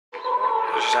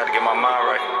Just had to get my mind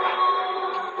right.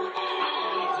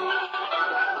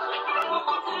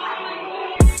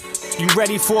 You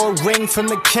ready for a ring from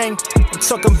the king? I'm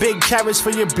talking big carrots for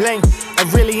your bling. I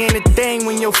really ain't a thing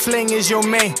when your fling is your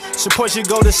main. Suppose you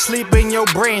go to sleep in your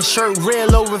brain. Shirt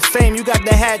real over fame, you got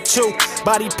the hat too.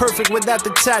 Body perfect without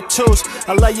the tattoos.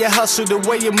 I love your hustle, the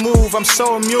way you move, I'm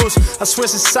so amused. I swear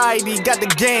society got the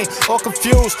game all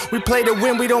confused. We play to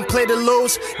win, we don't play to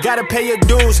lose. Gotta pay your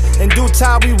dues, in due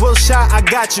time we will shine, I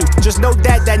got you. Just know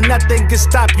that nothing can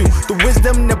stop you. The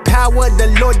wisdom, the power,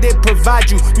 the Lord did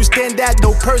provide you. You stand out,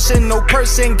 no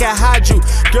person can hide you.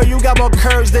 Girl, you got more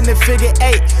curves than the figure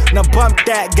 8. Now bump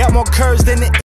that, got more curves than the